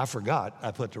plane, I forgot I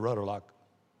put the rudder lock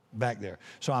back there.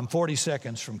 So I'm 40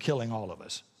 seconds from killing all of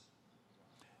us.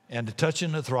 And to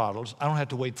touching the throttles, I don't have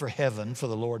to wait for heaven for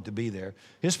the Lord to be there.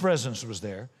 His presence was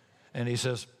there. And he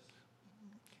says,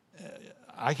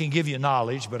 I can give you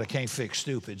knowledge, but I can't fix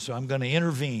stupid. So I'm going to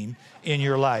intervene in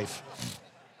your life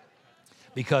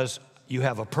because you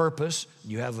have a purpose,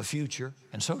 you have a future,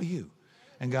 and so do you.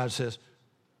 And God says,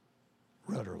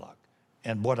 rudder lock.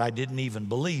 And what I didn't even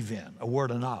believe in, a word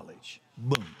of knowledge,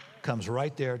 boom, comes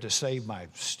right there to save my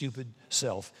stupid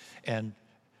self. And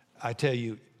I tell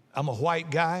you, I'm a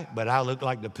white guy, but I look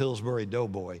like the Pillsbury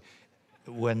Doughboy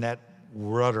when that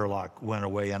rudder lock went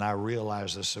away and I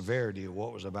realized the severity of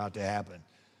what was about to happen.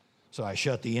 So I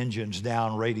shut the engines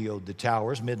down, radioed the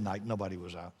towers. Midnight, nobody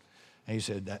was out.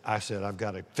 And I said, I've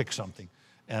got to fix something.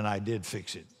 And I did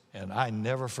fix it. And I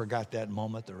never forgot that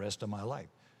moment the rest of my life.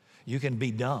 You can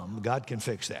be dumb. God can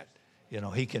fix that. You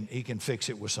know, he can fix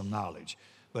it with some knowledge.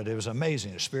 But it was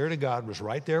amazing. The Spirit of God was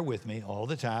right there with me all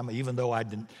the time, even though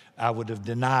I would have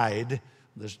denied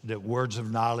the words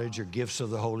of knowledge or gifts of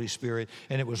the Holy Spirit,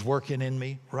 and it was working in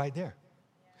me right there.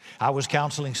 I was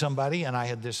counseling somebody, and I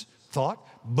had this thought,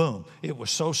 boom. It was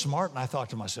so smart, and I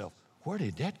thought to myself, where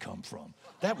did that come from?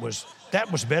 That was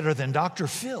better than Dr.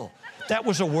 Phil. That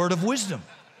was a word of wisdom.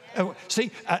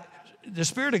 See, the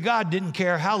Spirit of God didn't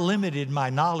care how limited my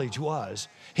knowledge was.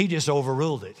 He just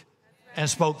overruled it and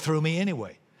spoke through me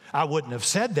anyway. I wouldn't have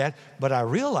said that, but I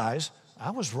realized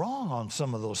I was wrong on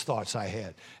some of those thoughts I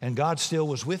had. And God still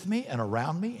was with me and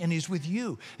around me, and He's with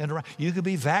you. And you could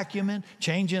be vacuuming,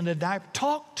 changing the diaper.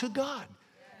 Talk to God.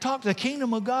 The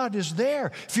kingdom of God is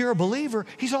there. If you're a believer,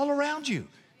 He's all around you.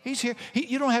 He's here.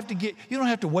 You don't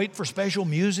have to wait for special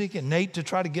music and Nate to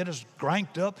try to get us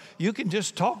cranked up. You can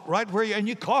just talk right where you're in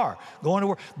your car, going to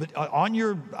work. But on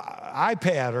your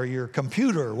iPad or your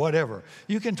computer or whatever,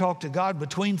 you can talk to God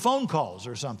between phone calls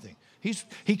or something.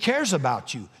 He cares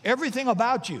about you, everything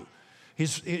about you.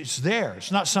 It's there.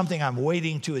 It's not something I'm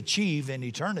waiting to achieve in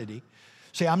eternity.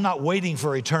 See, I'm not waiting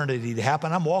for eternity to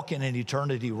happen. I'm walking in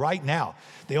eternity right now.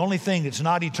 The only thing that's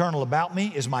not eternal about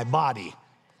me is my body.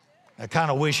 I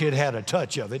kind of wish it had a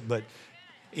touch of it, but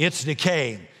it's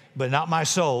decaying. But not my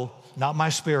soul, not my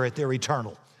spirit. They're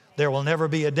eternal. There will never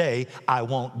be a day I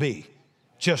won't be,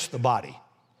 just the body.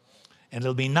 And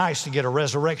it'll be nice to get a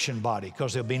resurrection body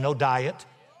because there'll be no diet.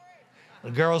 The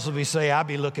girls will say, I'll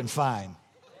be looking fine.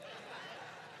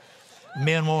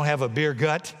 Men won't have a beer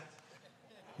gut,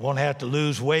 won't have to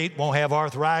lose weight, won't have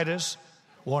arthritis,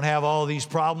 won't have all these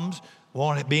problems.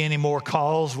 Won't be any more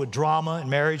calls with drama and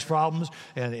marriage problems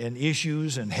and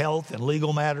issues and health and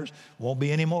legal matters. Won't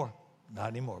be any more. Not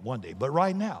anymore. One day. But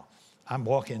right now, I'm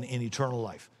walking in eternal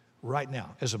life. Right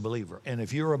now, as a believer. And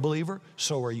if you're a believer,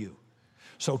 so are you.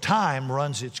 So time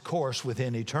runs its course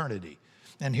within eternity.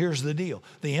 And here's the deal.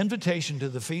 The invitation to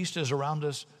the feast is around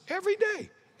us every day,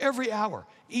 every hour,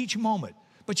 each moment.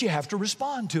 But you have to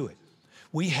respond to it.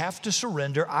 We have to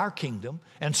surrender our kingdom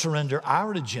and surrender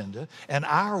our agenda and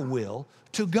our will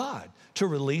to God to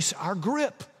release our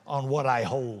grip on what I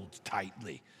hold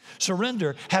tightly.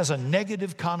 Surrender has a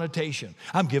negative connotation.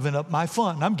 I'm giving up my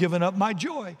fun. I'm giving up my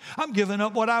joy. I'm giving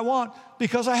up what I want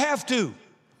because I have to.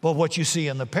 But what you see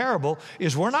in the parable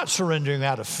is we're not surrendering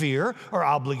out of fear or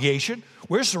obligation.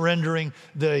 We're surrendering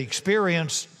the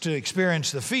experience to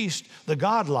experience the feast, the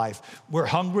God life. We're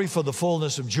hungry for the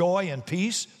fullness of joy and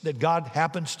peace that God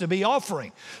happens to be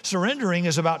offering. Surrendering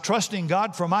is about trusting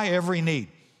God for my every need.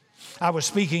 I was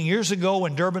speaking years ago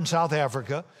in Durban, South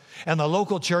Africa, and the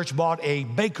local church bought a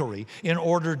bakery in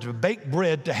order to bake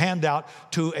bread to hand out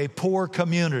to a poor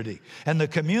community. And the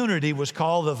community was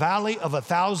called the Valley of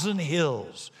 1,000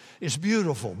 Hills. It's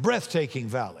beautiful, breathtaking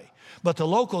valley. But the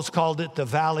locals called it the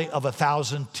Valley of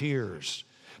 1,000 Tears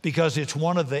because it's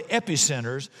one of the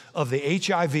epicenters of the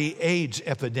HIV/AIDS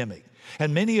epidemic.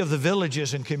 And many of the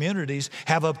villages and communities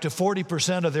have up to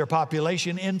 40% of their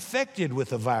population infected with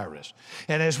the virus.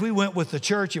 And as we went with the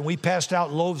church and we passed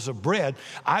out loaves of bread,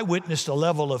 I witnessed a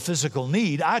level of physical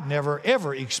need I'd never,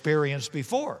 ever experienced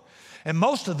before. And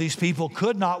most of these people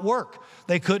could not work.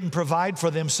 They couldn't provide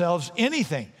for themselves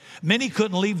anything. Many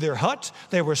couldn't leave their huts.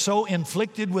 They were so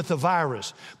inflicted with the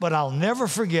virus. But I'll never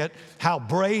forget how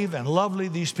brave and lovely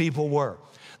these people were.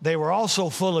 They were also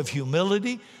full of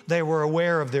humility. They were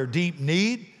aware of their deep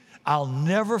need. I'll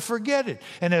never forget it.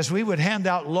 And as we would hand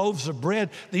out loaves of bread,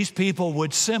 these people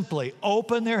would simply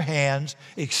open their hands,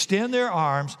 extend their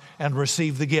arms, and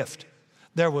receive the gift.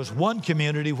 There was one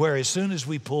community where as soon as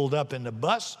we pulled up in the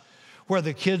bus, where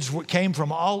the kids came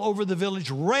from all over the village,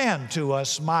 ran to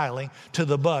us smiling to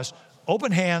the bus,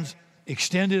 open hands,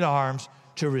 extended arms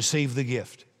to receive the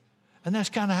gift. And that's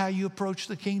kind of how you approach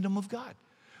the kingdom of God.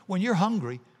 When you're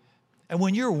hungry, and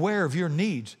when you're aware of your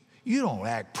needs, you don't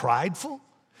act prideful.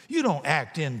 You don't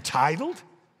act entitled.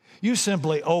 You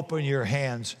simply open your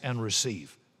hands and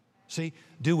receive. See,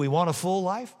 do we want a full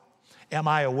life? Am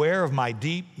I aware of my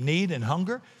deep need and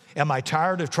hunger? Am I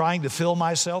tired of trying to fill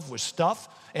myself with stuff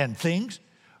and things?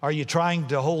 Are you trying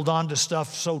to hold on to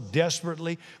stuff so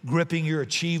desperately, gripping your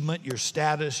achievement, your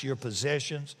status, your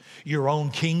possessions, your own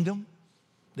kingdom,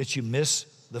 that you miss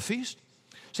the feast?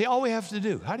 See, all we have to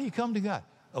do, how do you come to God?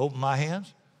 Open my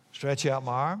hands, stretch out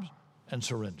my arms, and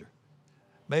surrender.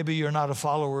 Maybe you're not a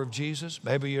follower of Jesus.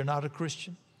 Maybe you're not a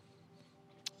Christian.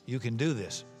 You can do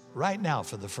this right now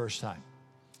for the first time.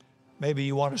 Maybe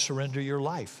you want to surrender your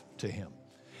life to Him.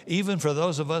 Even for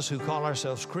those of us who call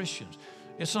ourselves Christians,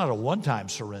 it's not a one-time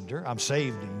surrender. I'm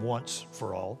saved in once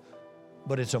for all.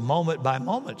 But it's a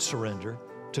moment-by-moment surrender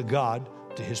to God,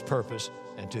 to His purpose,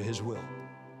 and to His will.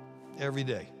 Every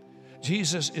day.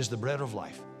 Jesus is the bread of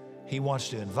life. He wants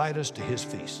to invite us to his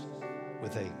feast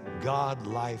with a God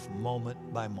life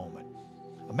moment by moment.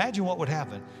 Imagine what would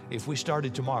happen if we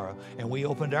started tomorrow and we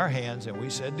opened our hands and we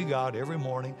said to God every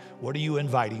morning, what are you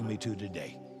inviting me to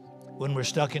today? When we're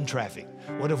stuck in traffic,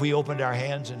 what if we opened our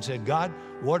hands and said, God,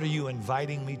 what are you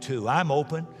inviting me to? I'm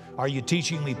open. Are you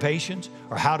teaching me patience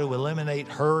or how to eliminate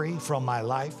hurry from my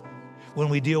life? When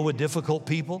we deal with difficult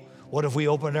people, what if we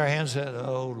opened our hands and said,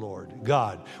 oh Lord,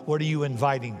 God, what are you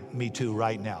inviting me to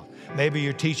right now? Maybe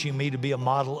you're teaching me to be a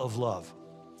model of love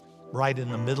right in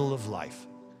the middle of life.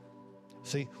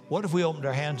 See, what if we opened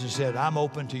our hands and said, I'm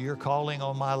open to your calling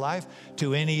on my life,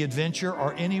 to any adventure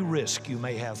or any risk you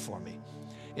may have for me.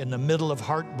 In the middle of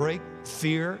heartbreak,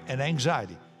 fear, and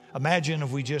anxiety, imagine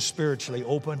if we just spiritually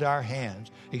opened our hands,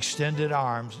 extended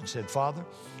arms, and said, Father,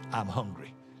 I'm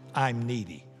hungry. I'm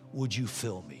needy. Would you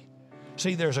fill me?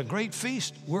 See, there's a great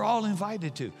feast we're all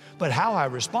invited to, but how I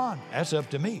respond, that's up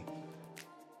to me.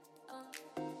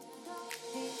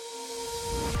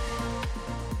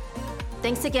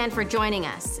 Thanks again for joining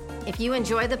us. If you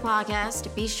enjoyed the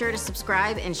podcast, be sure to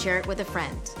subscribe and share it with a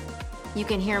friend. You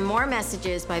can hear more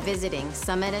messages by visiting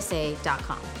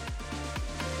summitsa.com.